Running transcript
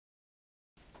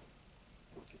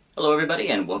Hello everybody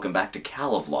and welcome back to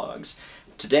KalaVlogs.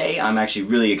 Today I'm actually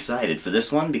really excited for this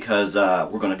one because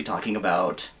we're going to be talking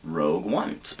about Rogue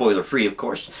One. Spoiler free, of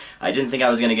course. I didn't think I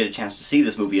was going to get a chance to see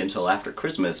this movie until after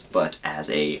Christmas, but as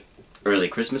a early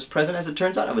Christmas present, as it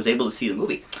turns out, I was able to see the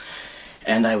movie.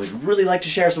 And I would really like to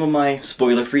share some of my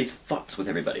spoiler-free thoughts with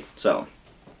everybody. So,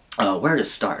 where to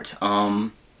start?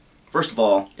 First of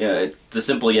all, the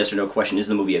simple yes or no question, is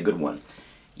the movie a good one?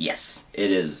 Yes,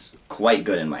 it is quite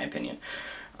good in my opinion.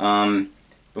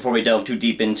 Before we delve too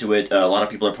deep into it, a lot of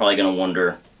people are probably going to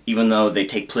wonder, even though they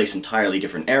take place entirely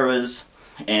different eras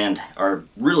and are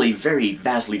really very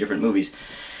vastly different movies,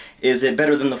 is it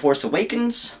better than The Force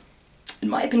Awakens? In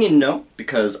my opinion, no,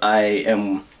 because I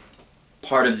am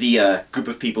part of the group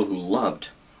of people who loved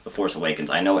The Force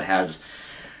Awakens. I know it has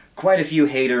quite a few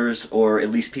haters, or at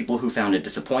least people who found it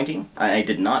disappointing. I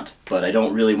did not, but I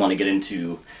don't really want to get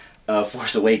into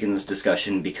Force Awakens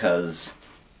discussion because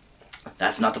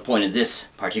that's not the point of this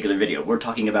particular video. We're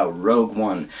talking about Rogue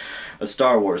One, a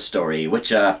Star Wars story,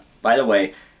 which, by the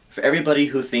way, for everybody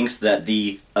who thinks that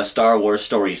the A Star Wars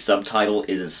Story subtitle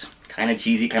is kind of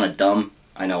cheesy, kind of dumb,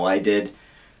 I know I did,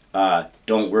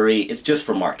 don't worry, it's just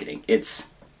for marketing. It's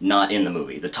not in the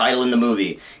movie. The title in the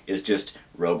movie is just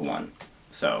Rogue One.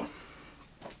 So,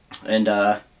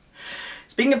 and,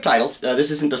 speaking of titles,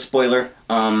 this isn't a spoiler.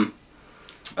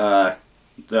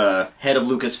 The head of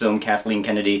Lucasfilm, Kathleen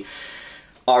Kennedy,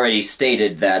 already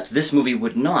stated that this movie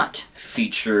would not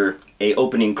feature a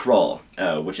opening crawl,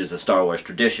 which is a Star Wars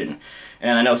tradition.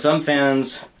 And I know some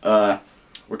fans were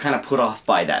kind of put off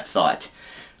by that thought.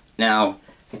 Now,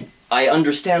 I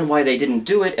understand why they didn't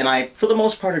do it, and I, for the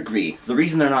most part, agree. The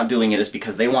reason they're not doing it is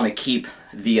because they want to keep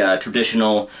the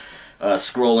traditional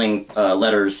scrolling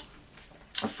letters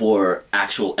for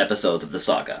actual episodes of the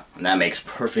saga, and that makes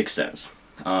perfect sense.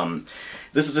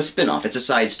 This is a spin-off, it's a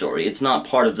side story. It's not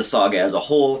part of the saga as a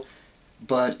whole,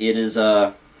 but it is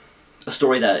a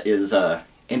story that is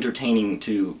entertaining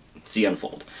to see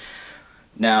unfold.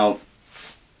 Now,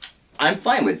 I'm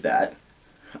fine with that.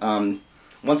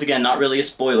 Once again, not really a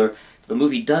spoiler, the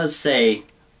movie does say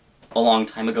a long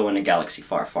time ago in a galaxy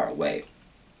far, far away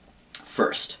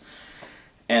first.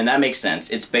 And that makes sense.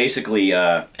 It's basically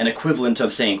an equivalent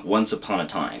of saying once upon a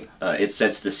time. It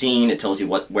sets the scene, it tells you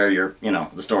where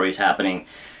the story is happening.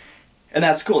 And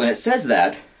that's cool, and it says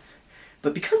that,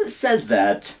 but because it says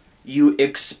that, you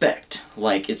expect,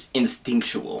 like it's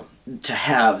instinctual, to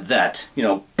have that,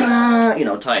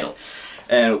 title.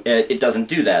 And it doesn't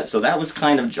do that, so that was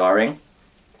kind of jarring.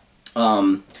 So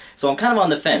I'm kind of on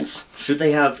the fence. Should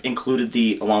they have included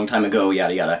the a long time ago,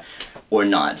 yada yada, or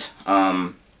not?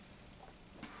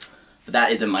 But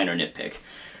that is a minor nitpick.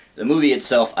 The movie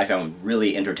itself I found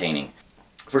really entertaining.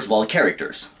 First of all, the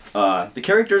characters. The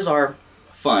characters are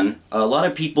fun. A lot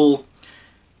of people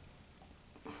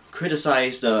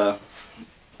criticized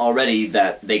already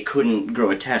that they couldn't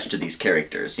grow attached to these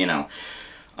characters,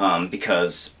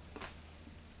 because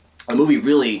a movie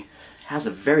really has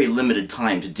a very limited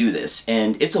time to do this,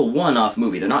 and it's a one-off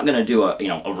movie. They're not going to do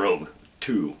a Rogue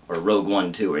 2 or Rogue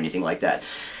One 2 or anything like that.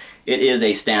 It is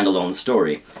a standalone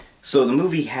story. So the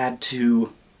movie had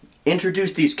to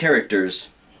introduce these characters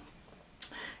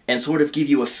and sort of give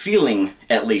you a feeling,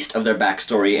 at least, of their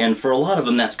backstory. And for a lot of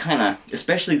them, that's kind of,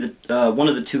 especially the one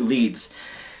of the two leads,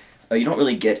 you don't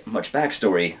really get much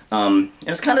backstory. And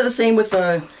it's kind of the same with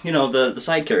the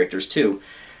side characters too.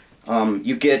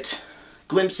 You get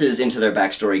glimpses into their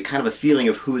backstory, kind of a feeling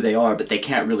of who they are, but they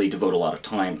can't really devote a lot of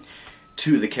time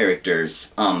to the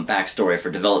characters' backstory for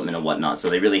development and whatnot.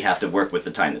 So they really have to work with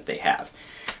the time that they have.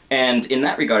 And in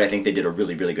that regard, I think they did a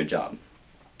really, really good job.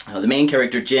 The main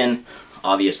character, Jyn,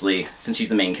 obviously, since she's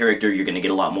the main character, you're going to get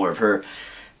a lot more of her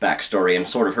backstory, and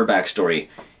sort of her backstory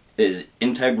is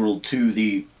integral to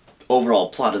the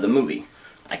overall plot of the movie.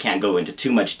 I can't go into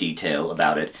too much detail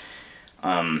about it.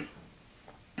 But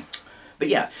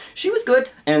yeah, she was good,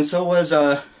 and so was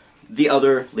the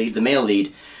other lead, the male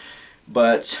lead.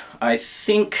 But I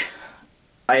think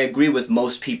I agree with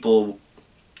most people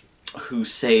who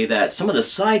say that some of the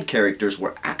side characters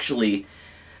were actually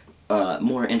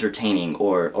more entertaining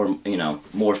or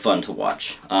more fun to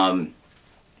watch.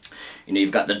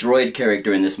 You've got the droid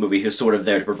character in this movie who's sort of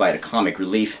there to provide a comic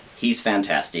relief. He's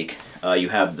fantastic. You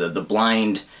have the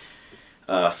blind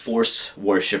Force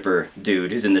worshipper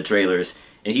dude who's in the trailers,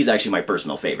 and he's actually my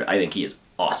personal favorite. I think he is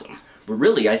awesome. But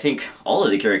really, I think all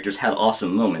of the characters had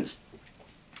awesome moments.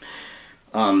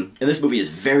 And this movie is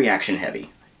very action-heavy,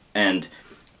 and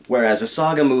whereas a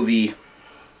saga movie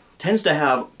tends to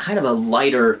have kind of a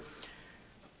lighter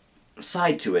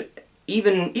side to it,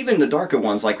 even the darker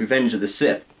ones like Revenge of the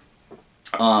Sith,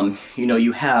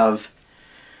 you have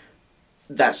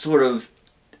that sort of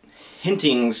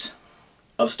hintings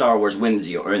of Star Wars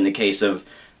whimsy, or in the case of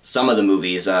some of the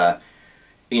movies,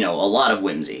 you know, a lot of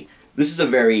whimsy. This is a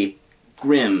very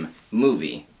grim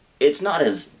movie. It's not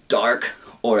as dark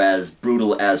or as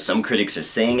brutal as some critics are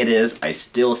saying it is. I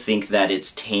still think that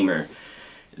it's tamer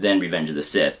than Revenge of the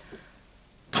Sith.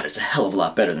 But it's a hell of a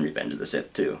lot better than Revenge of the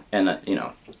Sith, too. And, you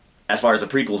know, as far as the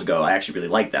prequels go, I actually really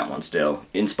like that one still,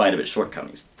 in spite of its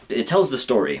shortcomings. It tells the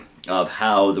story of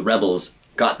how the rebels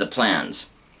got the plans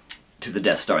to the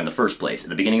Death Star in the first place. At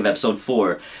the beginning of Episode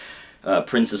 4,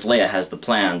 Princess Leia has the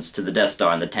plans to the Death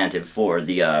Star and the Tantive 4,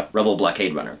 the rebel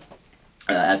blockade runner,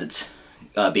 as it's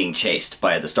being chased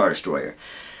by the Star Destroyer.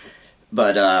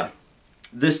 But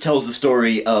this tells the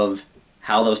story of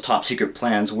how those top-secret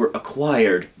plans were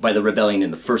acquired by the rebellion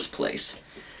in the first place.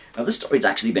 Now, this story's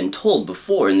actually been told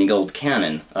before in the old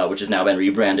canon, which has now been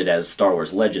rebranded as Star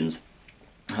Wars Legends.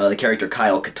 The character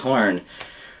Kyle Katarn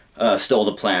stole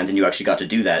the plans, and you actually got to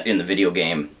do that in the video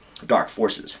game Dark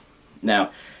Forces.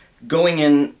 Now, going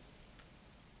in,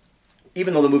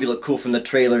 even though the movie looked cool from the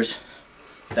trailers,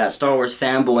 that Star Wars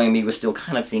fanboy in me was still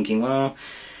kind of thinking, well,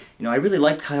 you know, I really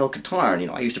liked Kyle Katarn. You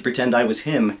know, I used to pretend I was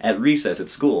him at recess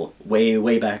at school,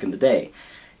 way back in the day.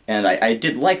 And I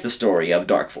did like the story of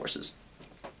Dark Forces.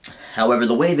 However,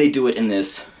 the way they do it in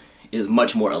this is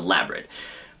much more elaborate,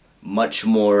 much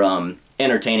more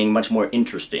entertaining, much more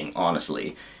interesting,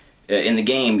 honestly. In the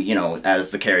game, you know, as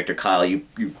the character Kyle, you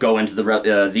go into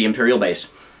the Imperial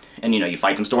base, and, you know, you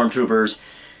fight some stormtroopers,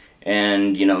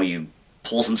 and, you know, you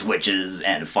pull some switches,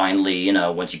 and finally, you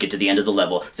know, once you get to the end of the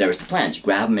level, there's the plans. You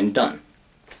grab them and done.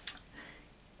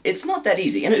 It's not that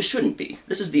easy, and it shouldn't be.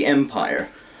 This is the Empire.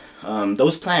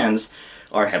 Those plans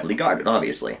are heavily guarded,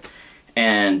 obviously,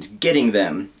 and getting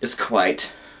them is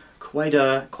quite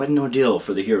an ordeal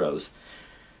for the heroes.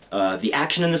 The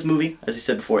action in this movie, as I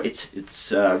said before,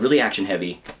 it's really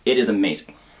action-heavy. It is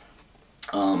amazing.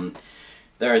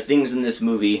 There are things in this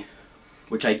movie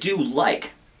which I do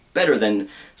like better than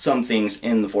some things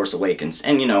in The Force Awakens.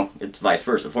 And, you know, it's vice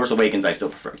versa. Force Awakens I still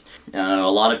prefer. A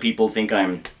lot of people think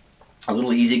I'm a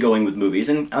little easygoing with movies,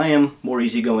 and I am more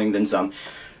easygoing than some.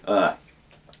 My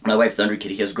wife, Thunder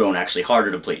Kitty, has grown actually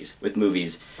harder to please with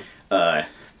movies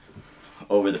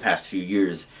over the past few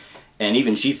years. And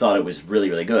even she thought it was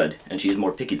really good, and she's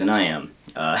more picky than I am.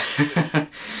 The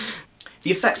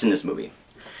effects in this movie.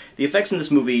 The effects in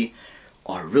this movie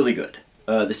are really good.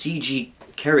 The CG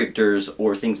characters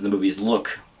or things in the movies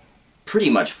look pretty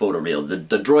much photoreal.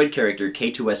 The droid character,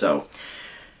 K2SO,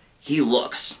 he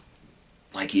looks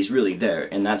like he's really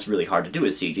there, and that's really hard to do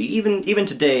with CG. Even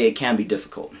today, it can be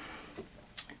difficult.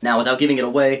 Now, without giving it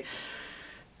away,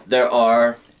 there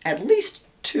are at least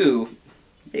 2,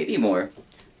 maybe more,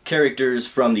 characters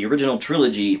from the original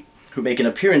trilogy who make an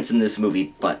appearance in this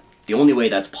movie, but the only way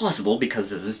that's possible, because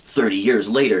this is 30 years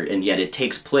later, and yet it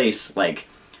takes place, like,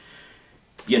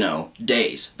 you know,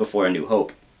 days before A New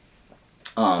Hope,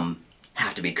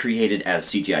 have to be created as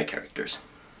CGI characters.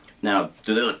 Now,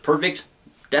 do they look perfect?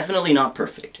 Definitely not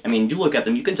perfect. I mean, you look at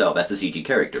them, you can tell that's a CG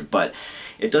character, but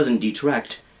it doesn't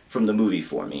detract from the movie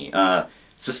for me.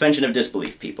 Suspension of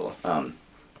disbelief, people.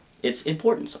 It's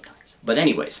important sometimes. But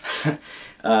anyways,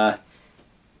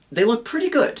 they look pretty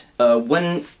good.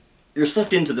 When you're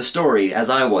sucked into the story, as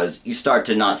I was, you start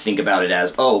to not think about it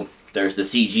as, oh, there's the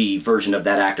CG version of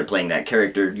that actor playing that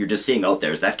character. You're just seeing, oh,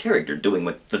 there's that character doing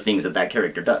what the things that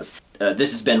character does.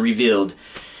 This has been revealed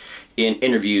in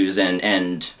interviews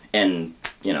and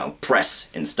you know, press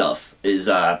and stuff.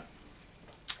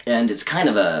 And it's kind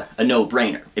of a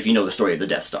no-brainer if you know the story of the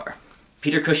Death Star.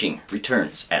 Peter Cushing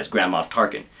returns as Grand Moff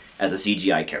Tarkin as a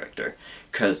CGI character,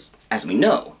 because, as we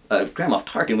know, Grand Moff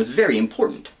Tarkin was very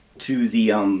important to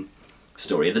the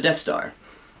story of the Death Star.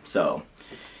 So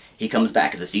he comes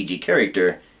back as a CG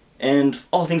character, and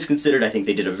all things considered, I think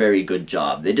they did a very good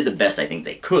job. They did the best I think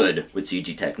they could with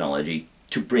CG technology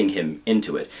to bring him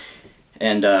into it.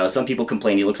 And some people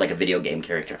complain he looks like a video game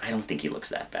character. I don't think he looks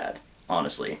that bad,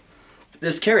 honestly.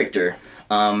 This character,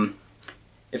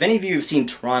 if any of you have seen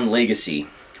Tron Legacy,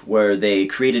 where they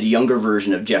created a younger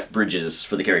version of Jeff Bridges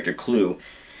for the character Clue,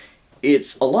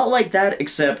 it's a lot like that,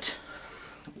 except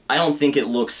I don't think it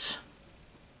looks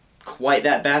quite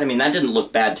that bad. I mean, that didn't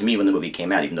look bad to me when the movie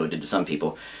came out, even though it did to some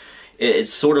people.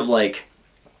 It's sort of like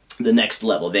the next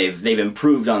level. They've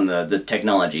improved on the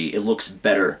technology. It looks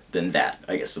better than that,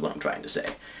 I guess is what I'm trying to say.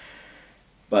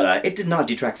 But it did not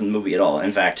detract from the movie at all.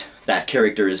 In fact, that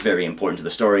character is very important to the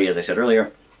story, as I said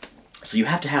earlier. So you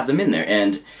have to have them in there,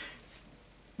 and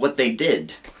what they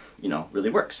did, you know, really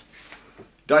works.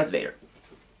 Darth Vader.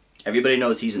 Everybody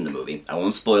knows he's in the movie. I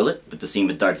won't spoil it, but the scene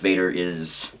with Darth Vader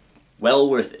is well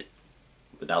worth it.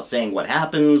 without saying what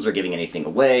happens or giving anything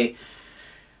away,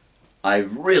 I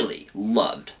really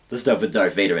loved the stuff with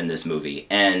Darth Vader in this movie,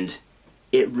 and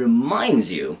it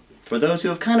reminds you, for those who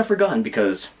have kind of forgotten,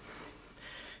 because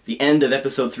the end of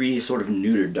Episode 3 sort of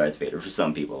neutered Darth Vader for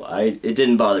some people. It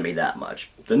didn't bother me that much.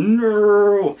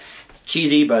 No,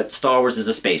 cheesy, but Star Wars is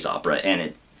a space opera, and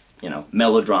it, you know,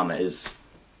 melodrama is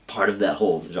part of that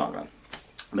whole genre.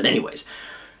 But anyways,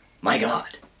 my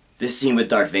god, this scene with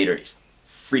Darth Vader is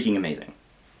freaking amazing.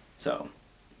 So,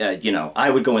 you know, I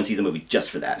would go and see the movie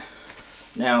just for that.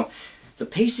 Now, the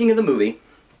pacing of the movie,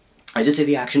 I did say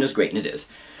the action is great, and it is.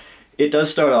 It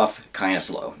does start off kind of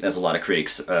slow, as a lot of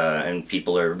critics and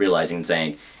people are realizing and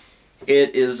saying.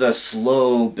 It is a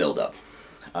slow build-up.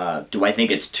 Do I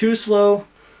think it's too slow?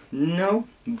 No,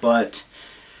 but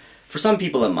for some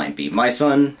people it might be. My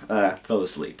son fell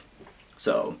asleep,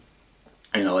 so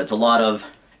you know it's a lot of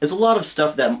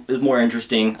stuff that is more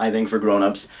interesting, I think, for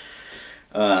grown-ups.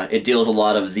 It deals a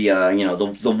lot of the you know,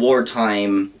 the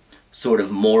wartime sort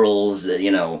of morals,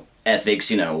 you know, ethics,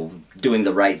 you know, doing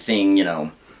the right thing, you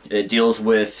know. It deals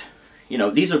with, you know,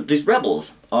 these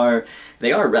rebels are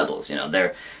rebels, you know,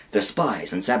 they're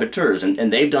spies and saboteurs,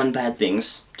 and they've done bad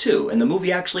things too, and the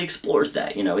movie actually explores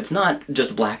that, you know. It's not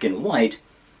just black and white.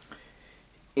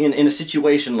 In a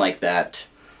situation like that,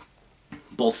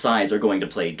 both sides are going to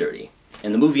play dirty,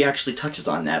 and the movie actually touches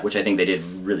on that, which I think they did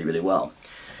really, really well.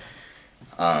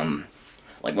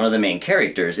 Like, one of the main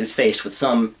characters is faced with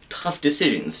some tough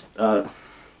decisions,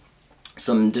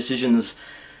 some decisions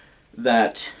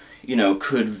that, you know,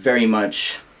 could very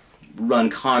much run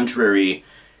contrary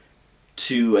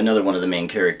to another one of the main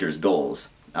character's goals.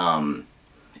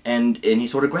 And he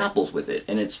sort of grapples with it,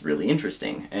 and it's really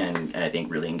interesting, and I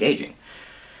think really engaging.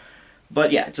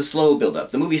 But yeah, it's a slow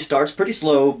build-up. The movie starts pretty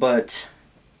slow, but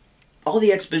all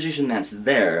the exposition that's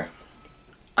there,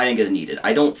 I think, is needed.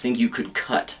 I don't think you could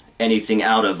cut anything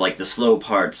out of, like, the slow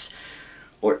parts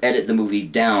or edit the movie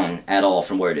down at all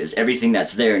from where it is. Everything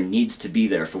that's there needs to be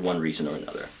there for one reason or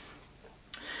another.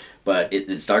 But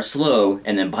it starts slow,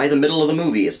 and then by the middle of the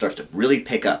movie it starts to really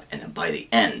pick up, and then by the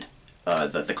end,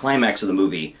 the climax of the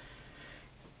movie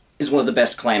is one of the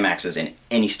best climaxes in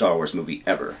any Star Wars movie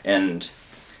ever, and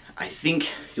I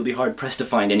think you'll be hard-pressed to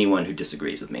find anyone who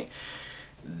disagrees with me.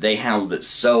 They handled it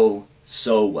so,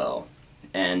 so well,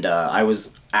 and I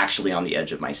was actually on the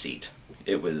edge of my seat.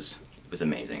 It was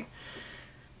amazing.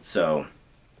 So,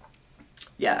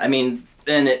 yeah, I mean,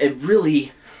 and it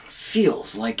really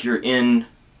feels like you're in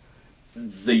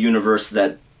the universe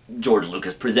that George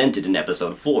Lucas presented in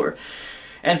Episode 4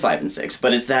 and 5 and 6,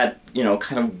 but it's that, you know,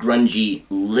 kind of grungy,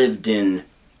 lived-in,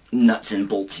 nuts and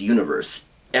bolts universe.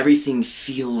 Everything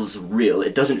feels real.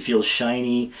 It doesn't feel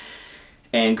shiny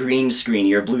and green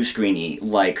screeny or blue screeny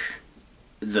like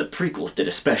the prequels did,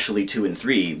 especially 2 and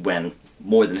 3, when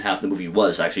more than half the movie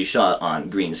was actually shot on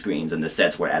green screens and the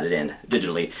sets were added in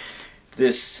digitally.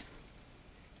 This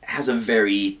has a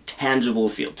very tangible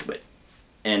feel to it,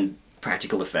 and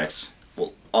practical effects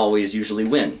will always usually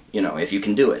win, you know, if you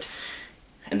can do it.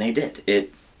 And they did.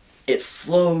 It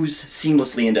flows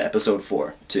seamlessly into Episode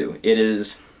 4, too. It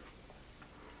is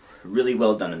really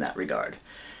well done in that regard.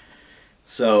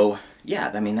 So,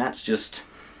 yeah, I mean, that's just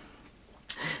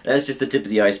the tip of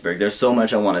the iceberg. There's so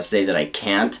much I want to say that I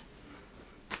can't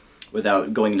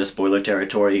without going into spoiler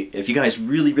territory. If you guys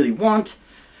really, really want,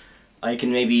 I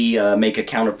can maybe make a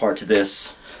counterpart to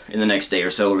this in the next day or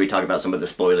so where we talk about some of the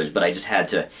spoilers, but I just had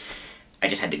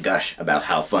to gush about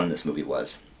how fun this movie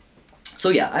was. So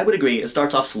yeah, I would agree, it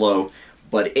starts off slow,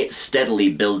 but it steadily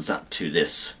builds up to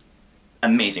this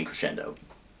amazing crescendo.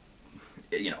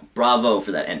 You know, bravo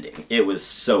for that ending. It was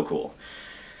so cool.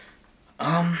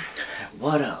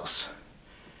 What else?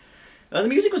 The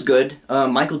music was good.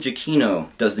 Michael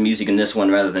Giacchino does the music in this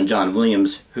one rather than John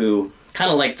Williams, who,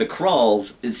 kind of like the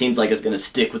Crawls, it seems like is going to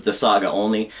stick with the saga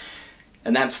only.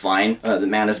 And that's fine. The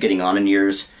man is getting on in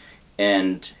years,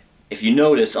 and if you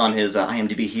notice on his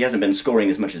IMDb, he hasn't been scoring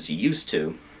as much as he used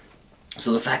to.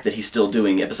 So the fact that he's still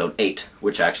doing Episode 8,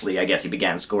 which actually I guess he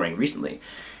began scoring recently,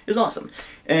 is awesome.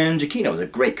 And Giacchino is a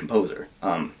great composer.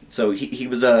 So he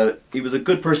was a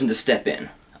good person to step in.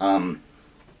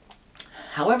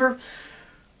 However,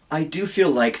 I do feel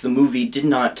like the movie did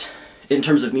not, in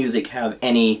terms of music, have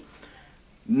any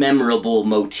memorable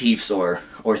motifs or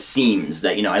themes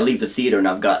that, you know, I leave the theater and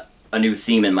I've got a new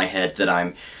theme in my head that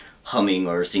I'm humming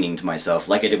or singing to myself,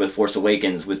 like I did with Force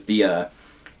Awakens with the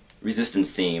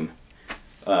Resistance theme.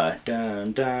 Dun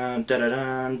dun dun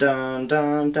dun dun dun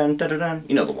dun dun dun dun.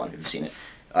 You know the one, if you've seen it.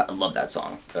 I love that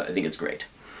song. I think it's great.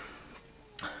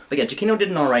 But yeah, Giacchino did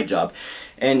an alright job,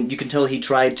 and you can tell he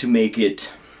tried to make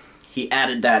it, he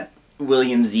added that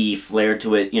Williams-y flair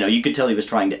to it. You know, you could tell he was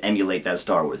trying to emulate that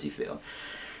Star Wars-y feel.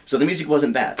 So the music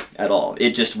wasn't bad at all.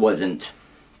 It just wasn't...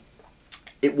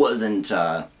 It wasn't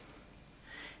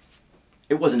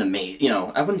amazing. You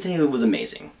know, I wouldn't say it was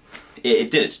amazing.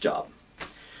 It did its job.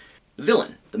 The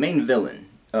villain, the main villain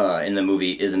in the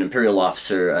movie, is an Imperial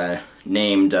officer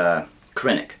named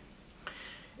Krennic.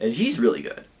 And he's really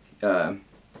good.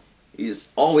 He's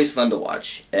always fun to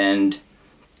watch, and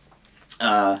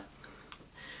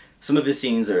some of his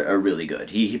scenes are really good.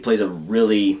 He plays a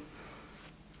really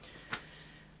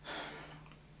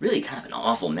kind of an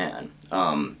awful man.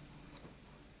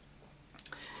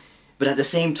 But at the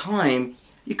same time,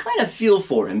 you kind of feel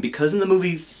for him, because in the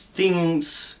movie,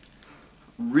 things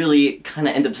really kind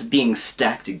of end up being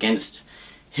stacked against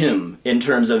him in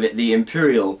terms of the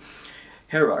Imperial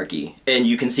hierarchy. And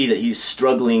you can see that he's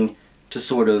struggling to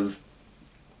sort of,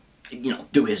 you know,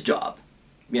 do his job,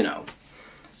 you know.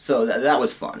 So that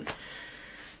was fun.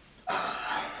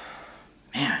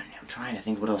 Man, I'm trying to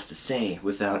think what else to say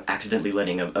without accidentally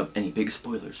letting up any big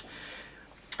spoilers.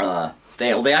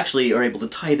 They actually are able to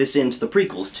tie this into the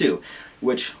prequels, too,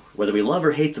 which, whether we love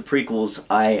or hate the prequels,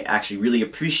 I actually really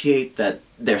appreciate that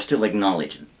they're still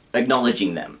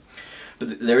acknowledging them.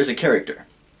 But there is a character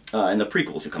in the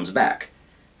prequels who comes back,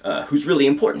 who's really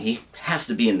important. He has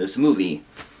to be in this movie.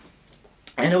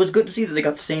 And it was good to see that they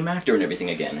got the same actor and everything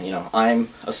again. You know, I'm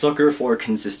a sucker for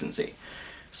consistency.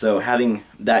 So having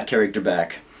that character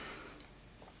back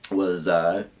was,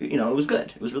 you know, it was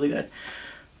good. It was really good.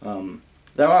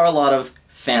 There are a lot of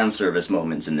fan service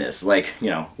moments in this, like, you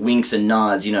know, winks and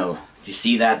nods, you know, you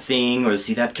see that thing or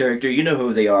see that character, you know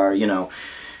who they are, you know,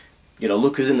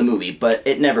 look who's in the movie, but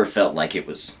it never felt like it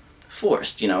was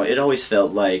forced, you know, it always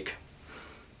felt like,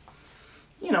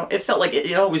 you know, it felt like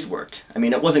it always worked. I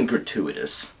mean, it wasn't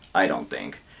gratuitous, I don't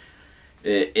think.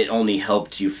 It only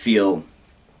helped you feel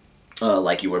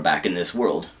like you were back in this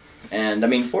world. And, I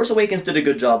mean, Force Awakens did a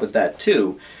good job with that,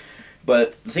 too.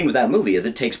 But the thing with that movie is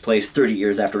it takes place 30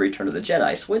 years after Return of the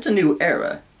Jedi, so it's a new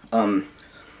era.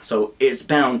 So it's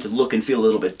bound to look and feel a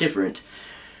little bit different.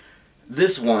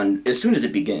 This one, as soon as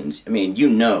it begins, I mean, you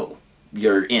know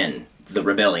you're in the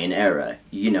Rebellion era,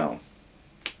 you know.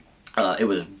 It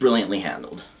was brilliantly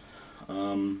handled.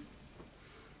 So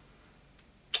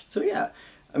yeah,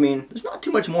 I mean, there's not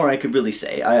too much more I could really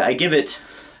say. I give it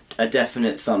a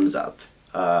definite thumbs up.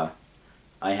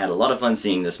 I had a lot of fun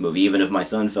seeing this movie, even if my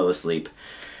son fell asleep.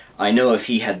 I know if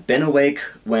he had been awake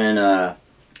when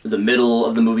the middle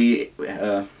of the movie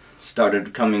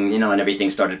started coming, you know, and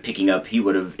everything started picking up, he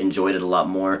would have enjoyed it a lot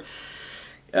more.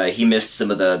 He missed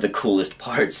some of the coolest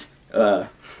parts.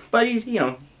 But he, you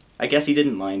know, I guess he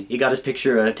didn't mind. He got his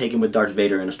picture taken with Darth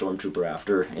Vader and a stormtrooper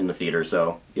after in the theater,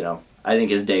 so, you know, I think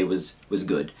his day was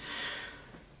good.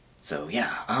 So,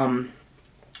 yeah,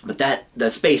 but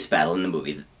the space battle in the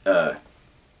movie,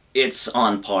 it's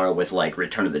on par with, like,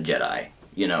 Return of the Jedi,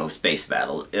 you know, space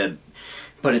battle,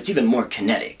 but it's even more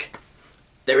kinetic.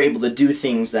 They're able to do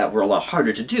things that were a lot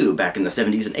harder to do back in the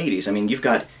 70s and 80s. I mean, you've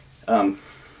got, you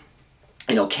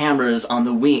know, cameras on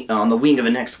the wing of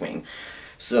an X-Wing.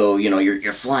 So, you know,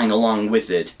 you're flying along with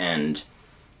it, and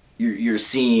you're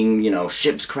seeing, you know,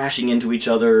 ships crashing into each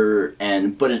other,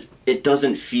 but it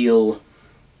doesn't feel...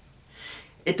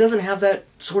 It doesn't have that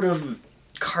sort of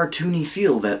cartoony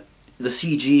feel that the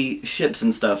CG ships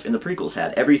and stuff in the prequels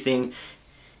had. Everything,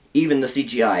 even the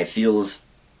CGI, feels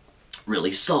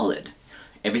really solid.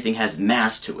 Everything has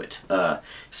mass to it.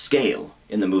 Scale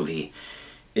in the movie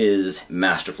is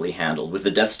masterfully handled, with the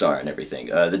Death Star and everything.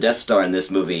 The Death Star in this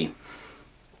movie,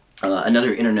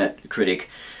 another internet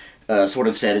critic sort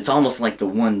of said, it's almost like the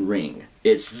One Ring.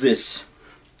 It's this,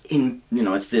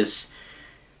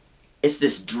 it's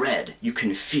this dread you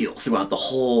can feel throughout the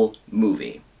whole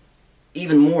movie.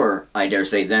 Even more, I dare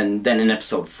say, than in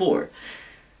Episode 4.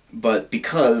 But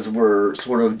because we're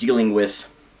sort of dealing with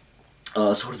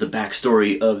sort of the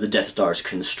backstory of the Death Star's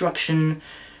construction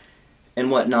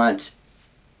and whatnot,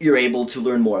 you're able to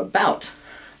learn more about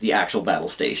the actual battle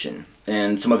station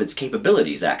and some of its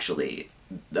capabilities, actually.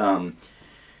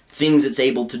 Things it's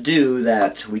able to do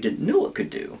that we didn't know it could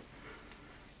do.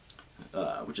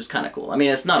 Which is kind of cool. I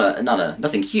mean, it's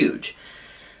nothing huge,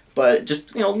 but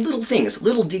just, you know, little things,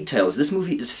 little details. This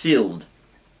movie is filled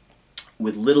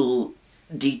with little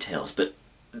details, but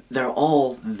they're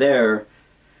all there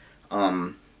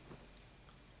to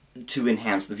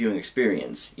enhance the viewing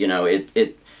experience. You know,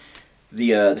 the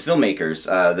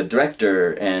filmmakers, the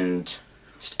director, and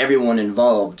just everyone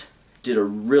involved did a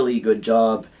really good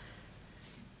job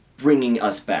bringing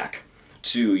us back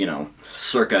to, you know,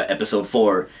 circa Episode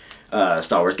 4,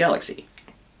 Star Wars Galaxy.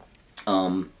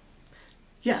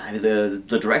 yeah, I mean,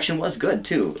 the direction was good,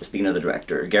 too. Speaking of the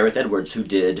director, Gareth Edwards, who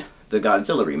did the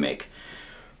Godzilla remake.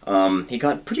 He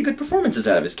got pretty good performances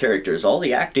out of his characters. All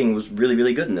the acting was really,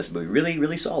 really good in this movie. Really,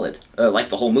 really solid. Like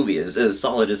the whole movie is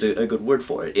solid is a good word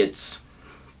for it. It's,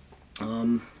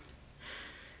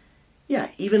 yeah,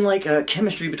 even like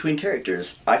chemistry between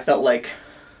characters. I felt like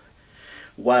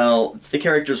while the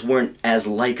characters weren't as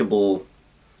likable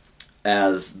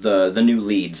as the new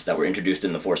leads that were introduced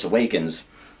in The Force Awakens,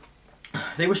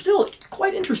 they were still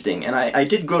quite interesting, and I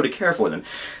did grow to care for them.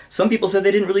 Some people said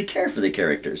they didn't really care for the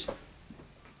characters,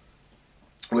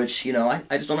 which, you know,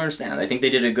 I just don't understand. I think they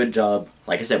did a good job,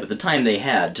 like I said, with the time they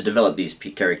had to develop these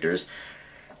characters.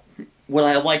 Would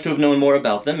I have liked to have known more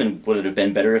about them, and would it have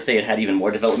been better if they had had even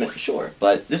more development? Sure,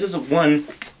 but this is one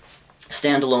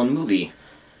standalone movie.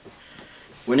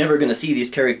 We're never going to see these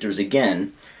characters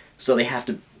again, so they have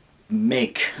to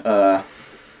make, not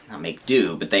make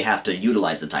do, but they have to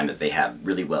utilize the time that they have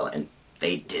really well, and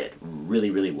they did really,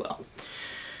 really well.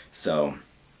 So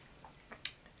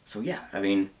yeah, I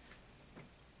mean,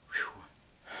 whew.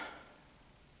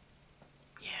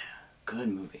 Yeah, good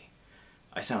movie.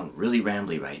 I sound really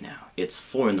rambly right now. It's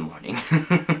 4 in the morning.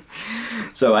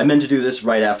 So I meant to do this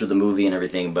right after the movie and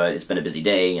everything, but it's been a busy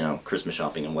day, you know, Christmas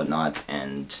shopping and whatnot,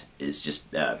 and it's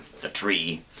just, the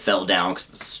tree fell down because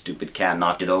the stupid cat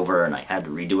knocked it over, and I had to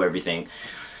redo everything.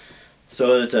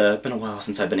 So it's been a while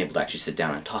since I've been able to actually sit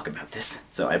down and talk about this.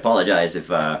 So I apologize if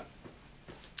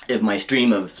my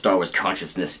stream of Star Wars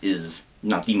consciousness is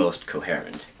not the most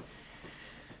coherent.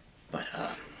 But,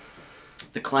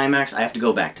 the climax, I have to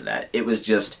go back to that. It was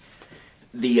just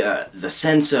the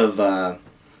sense of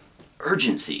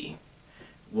urgency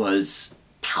was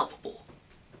palpable.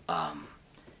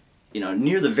 You know,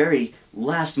 near the very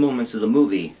last moments of the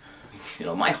movie, you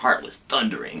know, my heart was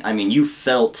thundering. I mean, you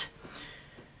felt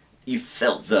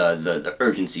the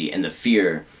urgency and the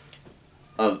fear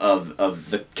of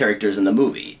the characters in the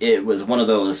movie. It was one of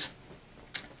those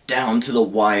down to the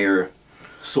wire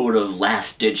sort of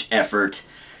last ditch effort,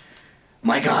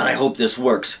 my God, I hope this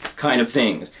works kind of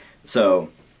thing. So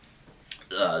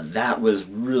that was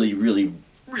really, really,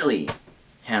 really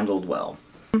handled well.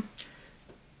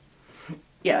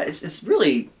 Yeah, it's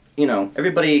really, you know,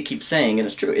 everybody keeps saying, and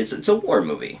it's true, it's a war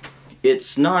movie.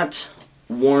 It's not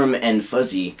warm and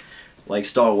fuzzy like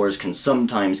Star Wars can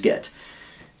sometimes get.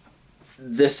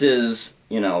 This is,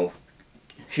 you know,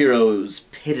 heroes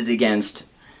pitted against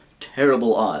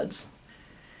terrible odds.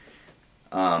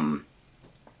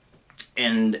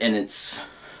 And it's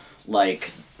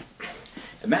like,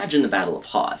 imagine the Battle of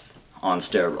Hoth on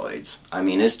steroids. I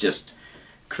mean, it's just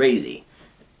crazy.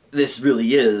 This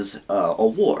really is a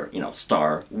war, you know,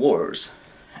 Star Wars.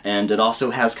 And it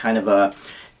also has kind of a,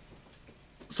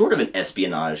 sort of an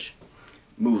espionage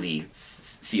movie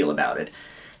feel about it.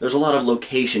 There's a lot of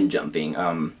location jumping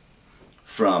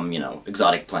from, you know,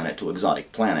 exotic planet to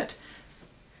exotic planet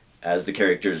as the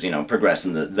characters, you know, progress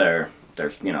in their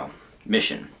you know,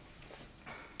 mission.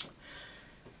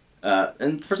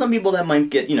 And for some people that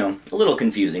might get, you know, a little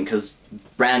confusing, because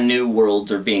brand new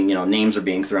worlds are being, you know, names are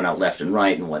being thrown out left and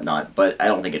right and whatnot, but I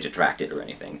don't think it detracted or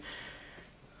anything.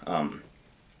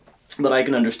 But I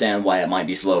can understand why it might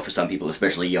be slow for some people,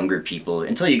 especially younger people,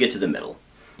 until you get to the middle,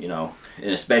 you know, and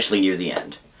especially near the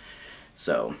end.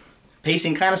 So,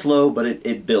 pacing kind of slow, but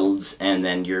it builds, and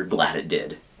then you're glad it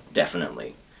did,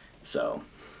 definitely. So,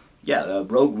 yeah,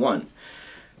 Rogue One.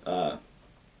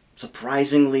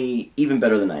 Surprisingly, even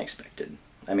better than I expected.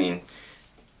 I mean,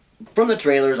 from the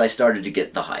trailers, I started to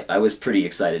get the hype. I was pretty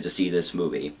excited to see this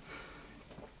movie.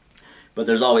 But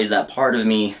there's always that part of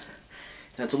me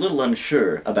that's a little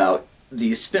unsure about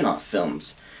these spin-off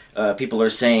films. People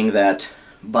are saying that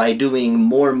by doing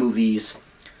more movies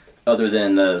other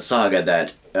than the saga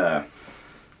that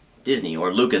Disney or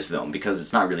Lucasfilm, because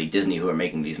it's not really Disney who are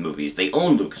making these movies, they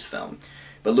own Lucasfilm.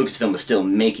 But Lucasfilm is still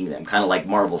making them, kind of like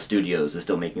Marvel Studios is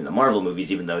still making the Marvel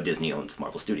movies, even though Disney owns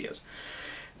Marvel Studios.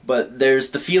 But there's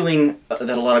the feeling that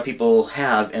a lot of people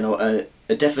have, and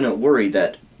a definite worry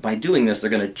that by doing this, they're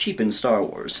going to cheapen Star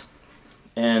Wars.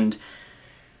 And,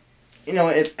 you know,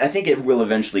 I think it will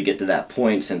eventually get to that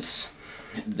point, since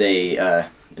they, and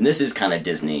this is kind of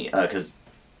Disney, because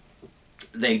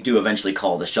they do eventually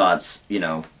call the shots, you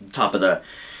know,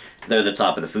 they're the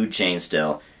top of the food chain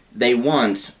still. They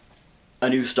want a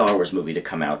new Star Wars movie to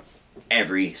come out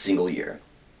every single year.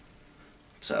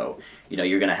 So, you know,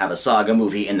 you're going to have a saga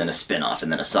movie and then a spin-off,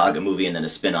 and then a saga movie and then a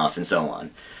spin-off, and so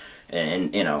on.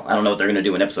 And, you know, I don't know what they're going to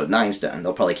do when Episode 9's done.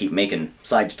 They'll probably keep making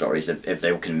side stories if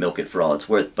they can milk it for all it's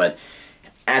worth. But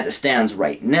as it stands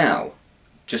right now,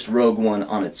 just Rogue One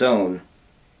on its own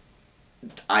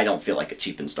I don't feel like it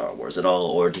cheapened Star Wars at all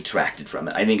or detracted from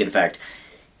it. I think, in fact,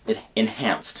 it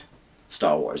enhanced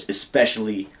Star Wars,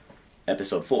 especially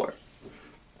Episode 4.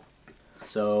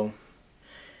 So,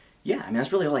 yeah, I mean,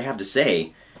 that's really all I have to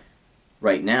say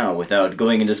right now without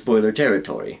going into spoiler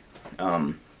territory.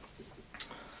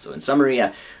 So in summary,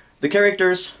 yeah, the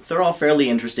characters, they're all fairly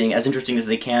interesting as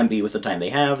they can be with the time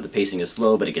they have. The pacing is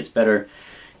slow, but it gets better.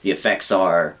 The effects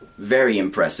are very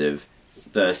impressive.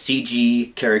 The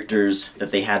CG characters that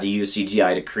they had to use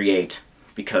CGI to create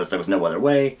because there was no other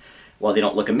way, while they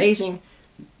don't look amazing,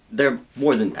 they're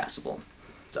more than passable.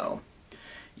 So,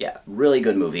 yeah, really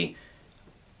good movie.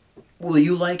 Will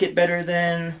you like it better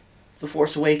than The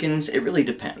Force Awakens? It really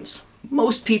depends.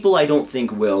 Most people I don't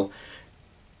think will.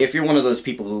 If you're one of those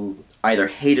people who either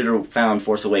hated or found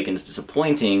Force Awakens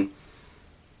disappointing,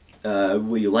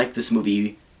 will you like this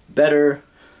movie better?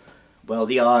 Well,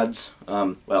 the odds,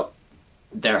 well,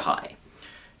 they're high.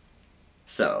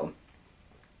 So,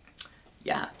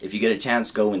 yeah, if you get a chance,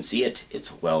 go and see it.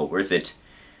 It's well worth it.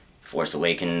 Force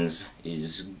Awakens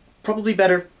is probably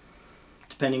better,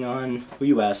 depending on who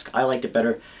you ask. I liked it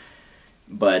better.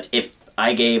 But if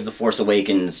I gave The Force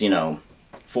Awakens,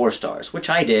 4 stars, which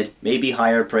I did, maybe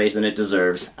higher praise than it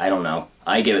deserves, I don't know.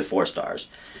 I give it 4 stars.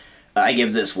 I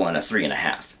give this one a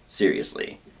 3.5,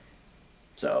 seriously.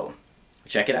 So,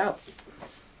 check it out.